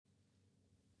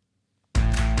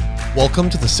Welcome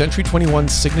to the Century 21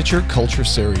 Signature Culture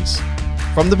Series.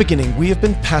 From the beginning, we have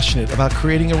been passionate about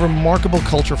creating a remarkable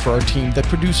culture for our team that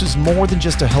produces more than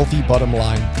just a healthy bottom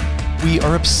line. We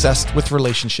are obsessed with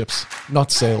relationships,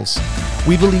 not sales.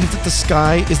 We believe that the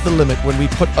sky is the limit when we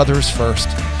put others first,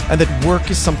 and that work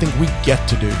is something we get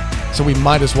to do, so we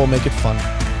might as well make it fun.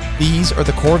 These are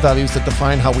the core values that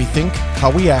define how we think, how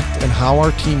we act, and how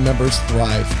our team members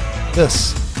thrive.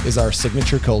 This is our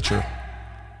signature culture.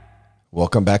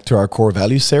 Welcome back to our Core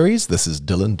Value Series. This is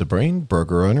Dylan DeBrain,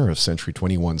 burger owner of Century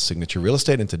 21 Signature Real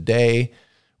Estate, and today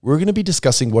we're going to be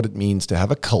discussing what it means to have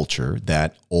a culture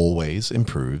that always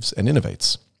improves and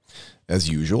innovates. As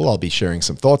usual, I'll be sharing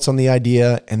some thoughts on the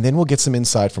idea, and then we'll get some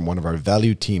insight from one of our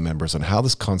valued team members on how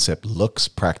this concept looks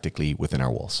practically within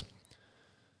our walls.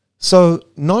 So,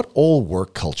 not all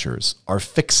work cultures are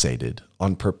fixated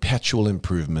on perpetual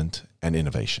improvement and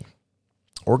innovation.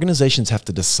 Organizations have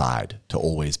to decide to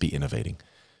always be innovating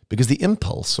because the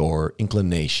impulse or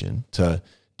inclination to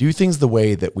do things the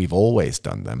way that we've always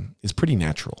done them is pretty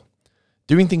natural.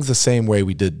 Doing things the same way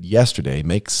we did yesterday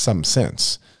makes some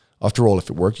sense. After all,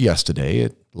 if it worked yesterday,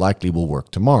 it likely will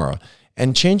work tomorrow.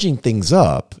 And changing things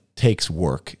up takes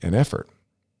work and effort,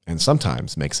 and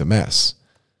sometimes makes a mess.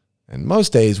 And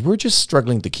most days, we're just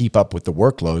struggling to keep up with the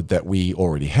workload that we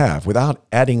already have without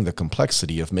adding the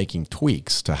complexity of making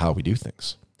tweaks to how we do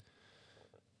things.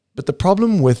 But the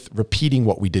problem with repeating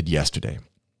what we did yesterday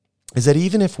is that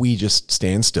even if we just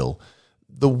stand still,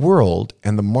 the world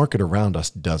and the market around us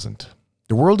doesn't.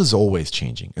 The world is always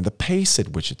changing, and the pace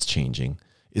at which it's changing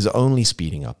is only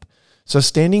speeding up. So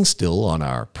standing still on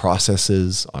our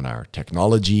processes, on our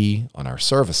technology, on our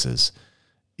services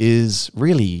is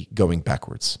really going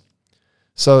backwards.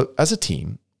 So as a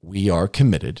team, we are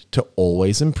committed to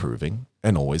always improving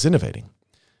and always innovating.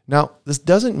 Now, this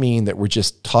doesn't mean that we're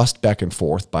just tossed back and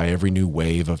forth by every new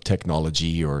wave of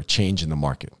technology or change in the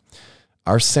market.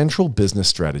 Our central business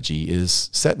strategy is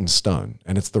set in stone,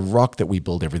 and it's the rock that we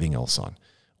build everything else on.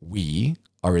 We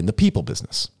are in the people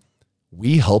business.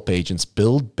 We help agents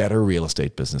build better real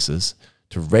estate businesses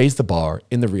to raise the bar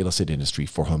in the real estate industry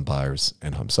for home buyers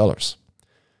and home sellers.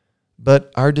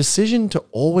 But our decision to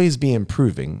always be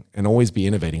improving and always be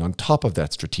innovating on top of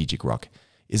that strategic rock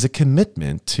is a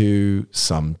commitment to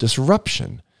some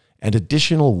disruption and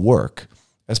additional work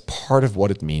as part of what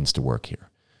it means to work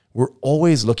here. We're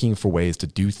always looking for ways to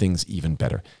do things even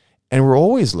better, and we're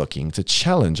always looking to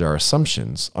challenge our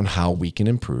assumptions on how we can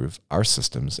improve our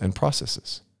systems and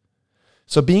processes.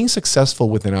 So being successful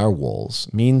within our walls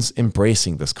means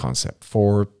embracing this concept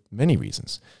for many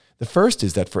reasons. The first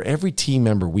is that for every team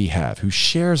member we have who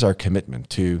shares our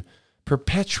commitment to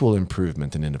perpetual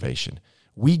improvement and innovation,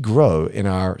 we grow in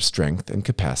our strength and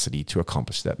capacity to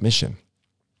accomplish that mission.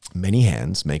 Many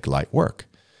hands make light work.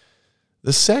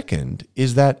 The second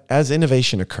is that as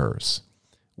innovation occurs,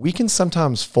 we can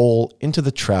sometimes fall into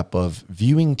the trap of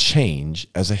viewing change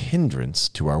as a hindrance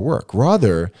to our work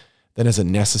rather than as a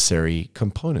necessary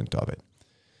component of it.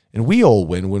 And we all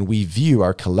win when we view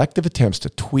our collective attempts to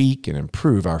tweak and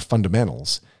improve our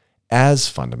fundamentals as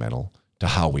fundamental to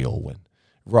how we all win,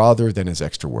 rather than as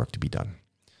extra work to be done.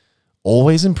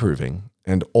 Always improving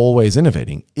and always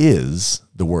innovating is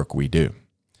the work we do.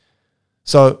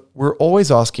 So we're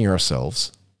always asking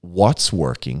ourselves, what's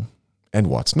working and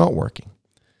what's not working?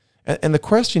 And the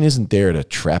question isn't there to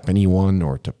trap anyone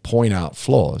or to point out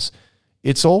flaws.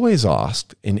 It's always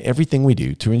asked in everything we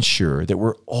do to ensure that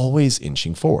we're always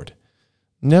inching forward.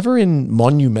 Never in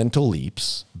monumental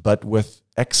leaps, but with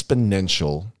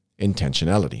exponential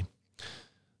intentionality.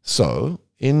 So,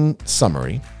 in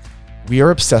summary, we are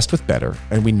obsessed with better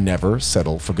and we never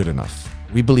settle for good enough.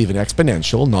 We believe in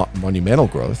exponential, not monumental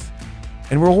growth.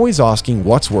 And we're always asking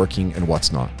what's working and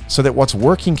what's not, so that what's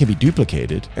working can be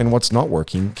duplicated and what's not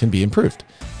working can be improved.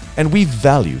 And we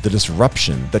value the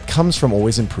disruption that comes from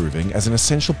always improving as an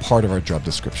essential part of our job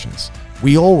descriptions.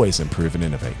 We always improve and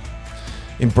innovate.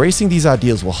 Embracing these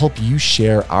ideals will help you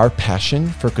share our passion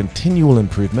for continual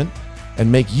improvement and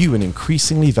make you an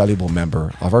increasingly valuable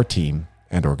member of our team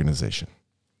and organization.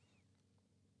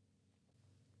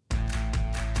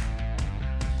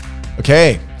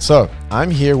 Okay, so I'm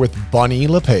here with Bonnie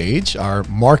LePage, our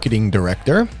marketing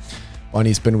director.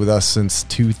 Bonnie's been with us since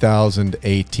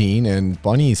 2018, and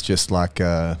Bonnie's just like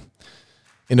an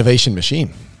innovation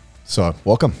machine. So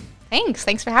welcome.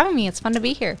 Thanks for having me. It's fun to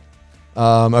be here.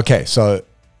 Okay, so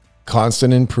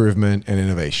constant improvement and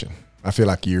innovation. I feel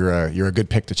like you're a good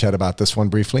pick to chat about this one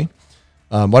briefly.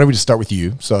 Why don't we just start with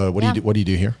you? So what do you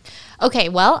do here? Okay,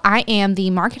 well, I am the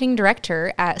marketing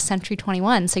director at Century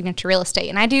 21 Signature Real Estate,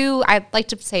 and I like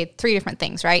to say 3 different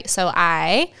things, right? So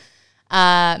I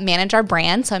manage our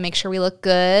brand. So I make sure we look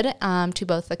good to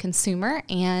both the consumer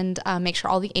and make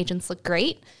sure all the agents look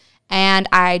great. And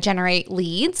I generate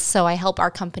leads. So I help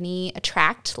our company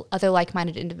attract other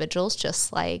like-minded individuals,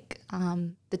 just like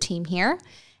the team here.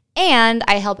 And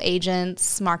I help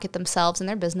agents market themselves and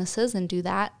their businesses and do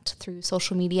that through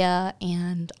social media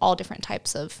and all different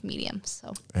types of mediums.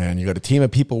 So, and you got a team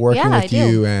of people working with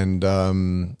you, and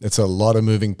it's a lot of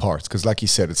moving parts because, like you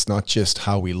said, it's not just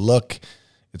how we look.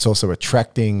 It's also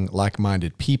attracting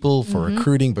like-minded people for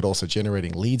recruiting, but also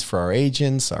generating leads for our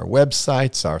agents, our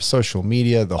websites, our social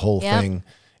media, the whole thing,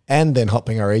 and then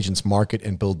helping our agents market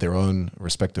and build their own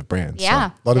respective brands.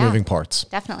 Yeah, so, a lot of moving parts.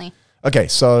 Definitely. Okay,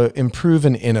 so improve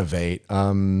and innovate.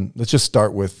 Let's just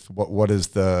start with what is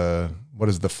the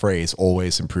phrase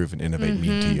 "always improve and innovate"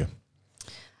 mean to you?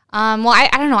 Well, I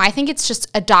don't know. I think it's just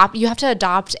you have to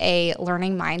adopt a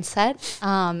learning mindset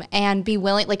and be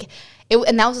willing.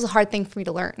 And that was a hard thing for me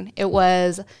to learn. It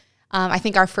was, I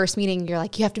think our first meeting, you're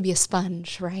like, you have to be a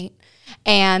sponge, right?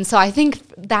 And so I think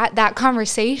that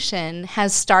conversation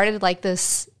has started like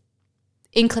this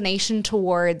inclination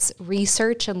towards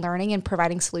research and learning and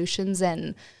providing solutions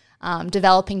and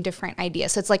developing different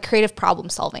ideas. So it's like creative problem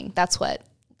solving. That's what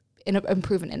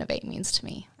improve and innovate means to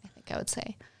me, I think I would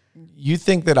say. You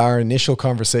think that our initial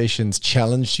conversations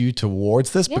challenged you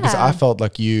towards this? Because I felt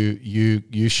like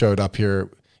you showed up here,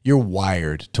 you're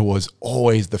wired towards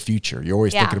always the future. You're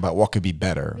always thinking about what could be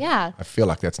better. Yeah. I feel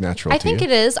like that's natural to you. I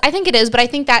think it is, but I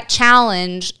think that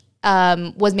challenge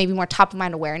was maybe more top of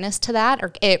mind awareness to that,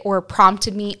 or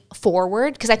prompted me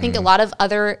forward, because I think a lot of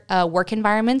other work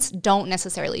environments don't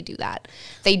necessarily do that.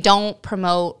 They don't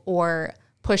promote or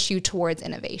push you towards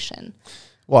innovation.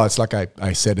 Well, it's like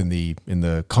I said in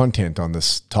the content on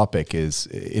this topic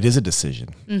it is a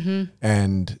decision,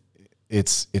 and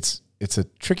it's a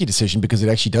tricky decision because it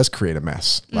actually does create a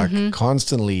mess. Like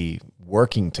constantly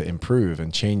working to improve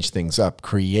and change things up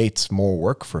creates more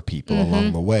work for people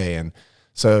along the way. And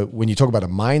so when you talk about a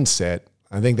mindset,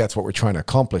 I think that's what we're trying to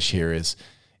accomplish here is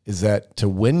that to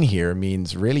win here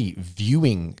means really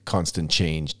viewing constant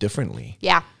change differently.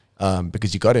 Yeah.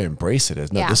 Because you got to embrace it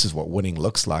as, no, this is what winning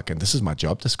looks like, and this is my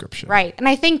job description. Right. And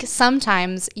I think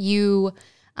sometimes you,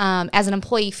 as an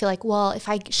employee, feel like, well, if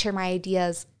I share my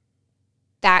ideas,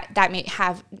 that may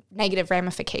have negative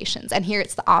ramifications. And here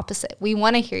it's the opposite. We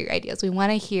want to hear your ideas. We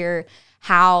want to hear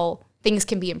how things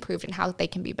can be improved and how they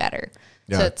can be better.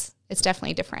 Yeah. So it's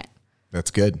definitely different.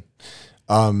 That's good.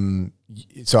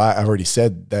 So I already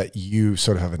said that you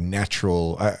sort of have a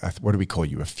natural, what do we call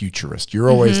you? A futurist. You're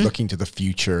always looking to the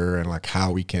future and like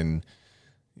how we can,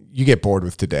 you get bored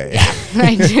with today. Yeah,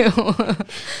 I do.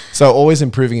 So always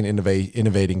improving and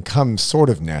innovating comes sort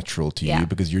of natural to you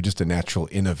because you're just a natural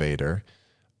innovator.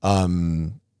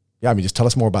 Just tell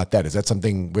us more about that. Is that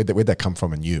something, where'd that come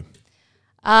from in you?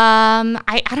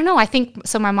 I don't know. I think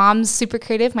so. My mom's super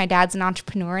creative. My dad's an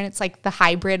entrepreneur, and it's like the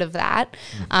hybrid of that.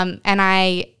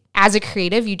 And as a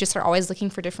creative, you just are always looking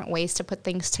for different ways to put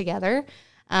things together.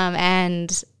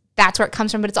 And that's where it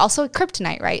comes from. But it's also a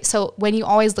kryptonite, right? So when you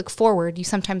always look forward, you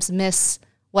sometimes miss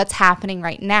what's happening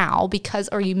right now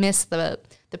or you miss the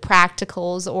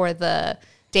practicals or the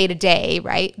day-to-day,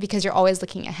 right? Because you're always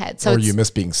looking ahead. So you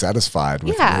miss being satisfied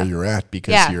with where you're at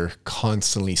because you're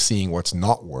constantly seeing what's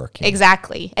not working.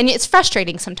 Exactly. And it's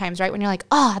frustrating sometimes, right? When you're like,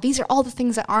 these are all the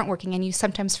things that aren't working. And you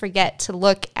sometimes forget to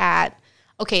look at,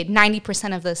 okay,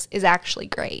 90% of this is actually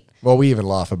great. Well, we even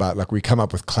laugh about, like, we come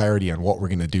up with clarity on what we're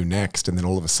going to do next, and then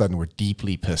all of a sudden we're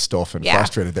deeply pissed off and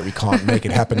frustrated that we can't make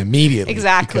it happen immediately.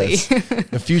 Exactly.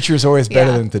 The future is always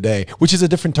better than today, which is a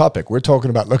different topic. We're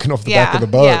talking about looking off the back of the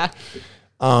boat.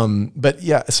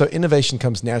 Yeah. So innovation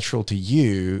comes natural to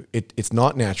you. It's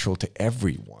not natural to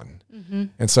everyone.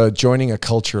 And so joining a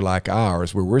culture like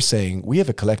ours, where we're saying we have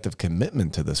a collective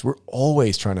commitment to this, we're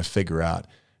always trying to figure out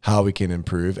how we can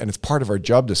improve. And it's part of our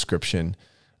job description.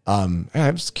 I'm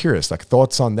just curious, like,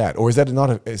 thoughts on that, or is that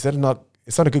not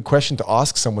it's not a good question to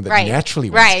ask someone that naturally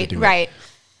wants to do it. Right.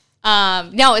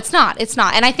 No, it's not.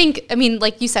 And I think,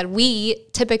 like you said, we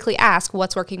typically ask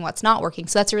what's working, what's not working.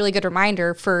 So that's a really good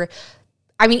reminder for,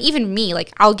 even me,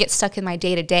 like, I'll get stuck in my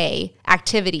day-to-day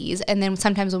activities. And then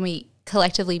sometimes when we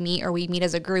collectively meet or we meet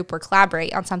as a group or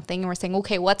collaborate on something and we're saying,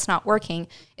 okay, what's not working?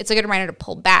 It's a good reminder to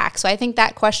pull back. So I think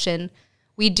that question,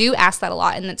 we do ask that a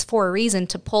lot, and it's for a reason,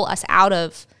 to pull us out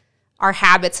of our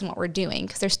habits and what we're doing.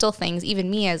 Because there's still things,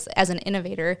 even me as an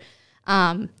innovator,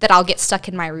 that I'll get stuck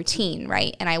in my routine,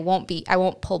 right? And I won't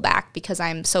pull back because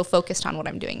I'm so focused on what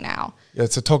I'm doing now. Yeah,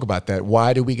 so talk about that.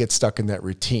 Why do we get stuck in that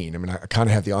routine? I kind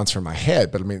of have the answer in my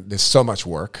head, but there's so much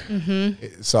work.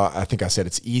 So I think I said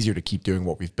it's easier to keep doing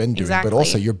what we've been doing, but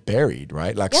also you're buried,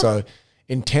 right? So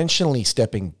intentionally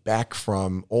stepping back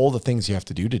from all the things you have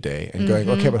to do today and going,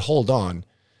 okay, but hold on,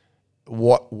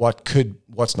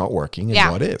 what's not working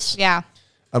and what is? Yeah.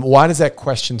 Why is that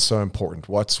question so important?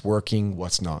 What's working,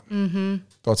 what's not?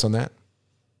 Thoughts on that?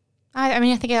 I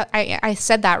mean, I think I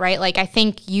said that, right? Like, I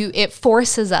think it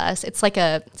forces us, it's like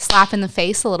a slap in the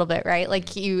face a little bit, right?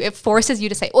 Like it forces you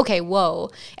to say, okay,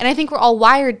 whoa. And I think we're all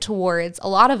wired towards, a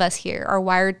lot of us here are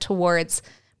wired towards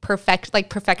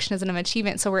perfectionism and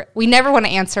achievement. So we never want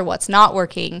to answer what's not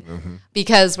working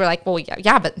because we're like, well,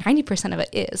 yeah, but 90% of it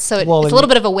is. So it's a little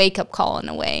bit of a wake up call in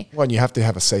a way. Well, and you have to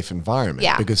have a safe environment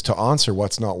because to answer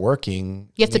what's not working,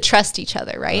 you have to trust each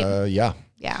other, right? Yeah.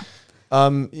 Yeah.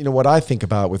 What I think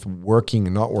about with working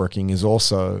and not working is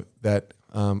also that,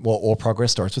 all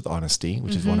progress starts with honesty,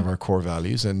 which is one of our core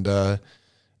values. And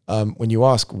when you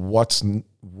ask what's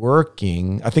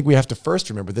working, I think we have to first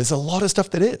remember there's a lot of stuff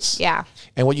that is. Yeah.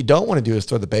 And what you don't want to do is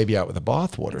throw the baby out with the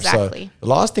bathwater. Exactly. So the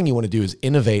last thing you want to do is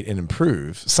innovate and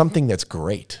improve something that's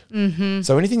great.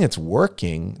 So anything that's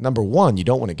working, number one, you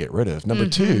don't want to get rid of. Number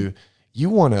two, you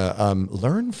want to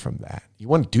learn from that. You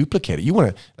want to duplicate it. You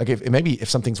want to, like, if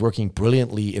something's working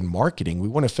brilliantly in marketing, we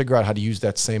want to figure out how to use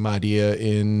that same idea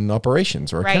in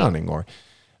operations or accounting or.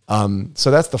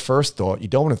 So that's the first thought. You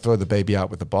don't want to throw the baby out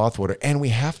with the bathwater. And we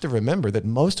have to remember that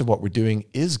most of what we're doing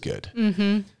is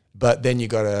good. But then you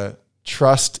got to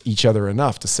trust each other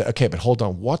enough to say, okay, but hold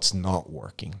on, what's not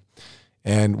working?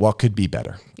 And what could be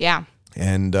better? Yeah.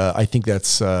 And I think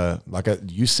that's, like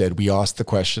you said, we ask the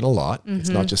question a lot. It's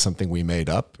not just something we made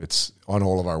up. It's on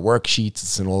all of our worksheets.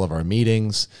 It's in all of our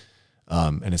meetings.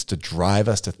 And it's to drive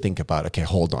us to think about, okay,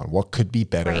 hold on, what could be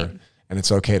better? Right. And it's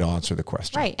okay to answer the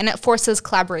question. Right. And it forces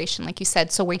collaboration, like you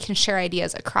said, so we can share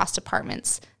ideas across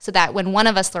departments so that when one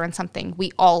of us learns something,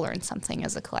 we all learn something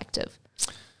as a collective.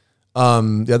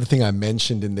 The other thing I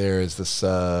mentioned in there is this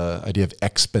idea of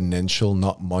exponential,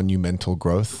 not monumental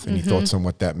growth. Any thoughts on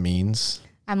what that means?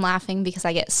 I'm laughing because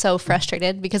I get so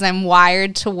frustrated because I'm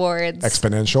wired towards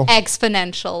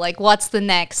exponential. Like, what's the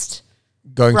next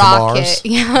going rocket? to Mars?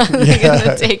 Yeah, they're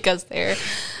going to take us there.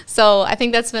 So I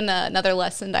think that's been another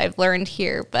lesson I've learned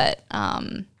here. But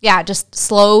just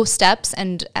slow steps,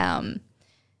 and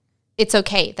it's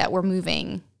okay that we're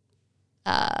moving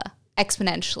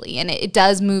exponentially, and it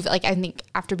does move. Like, I think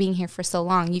after being here for so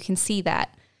long, you can see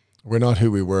that we're not who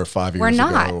we were 5 years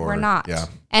ago. We're not. Yeah.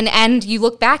 And you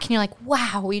look back and you're like,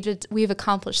 wow, we've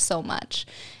accomplished so much.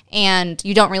 And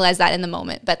you don't realize that in the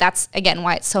moment. But that's, again,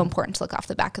 why it's so important to look off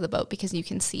the back of the boat, because you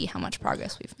can see how much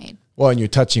progress we've made. Well, and you're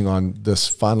touching on this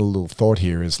final little thought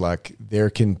here is like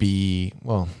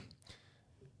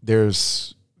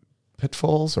there's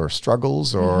pitfalls or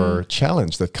struggles or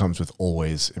challenge that comes with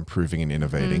always improving and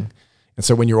innovating. And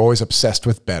so when you're always obsessed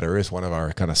with better is one of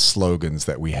our kind of slogans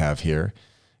that we have here.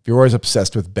 If you're always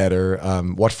obsessed with better,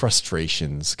 what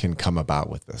frustrations can come about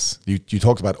with this? You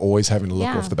talked about always having to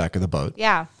look off the back of the boat.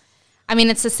 Yeah. I mean,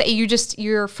 it's to say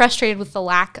you're frustrated with the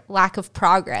lack of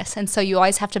progress. And so you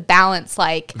always have to balance,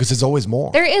 like, because there's always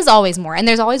more. There is always more. And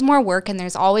there's always more work, and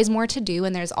there's always more to do,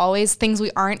 and there's always things we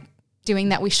aren't doing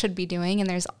that we should be doing.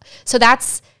 And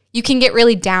you can get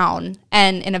really down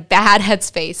and in a bad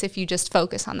headspace if you just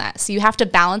focus on that. So you have to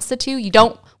balance the two. You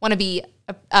don't want to be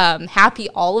happy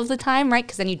all of the time, right?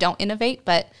 Because then you don't innovate,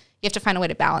 but you have to find a way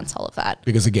to balance all of that.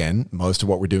 Because again, most of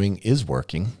what we're doing is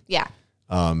working. Yeah.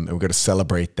 And we've got to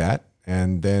celebrate that,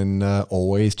 and then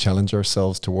always challenge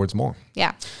ourselves towards more.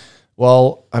 Yeah.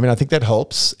 Well, I mean, I think that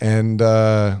helps. And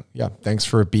thanks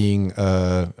for being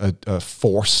a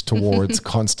force towards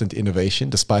constant innovation,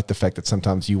 despite the fact that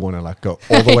sometimes you want to go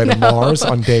all the way to Mars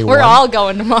on day one. We're all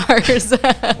going to Mars.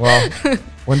 Well,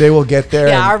 one day we'll get there.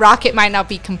 Yeah, our rocket might not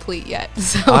be complete yet.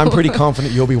 So. I'm pretty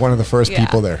confident you'll be one of the first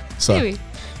people there. So maybe.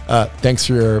 Thanks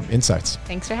for your insights.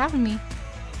 Thanks for having me.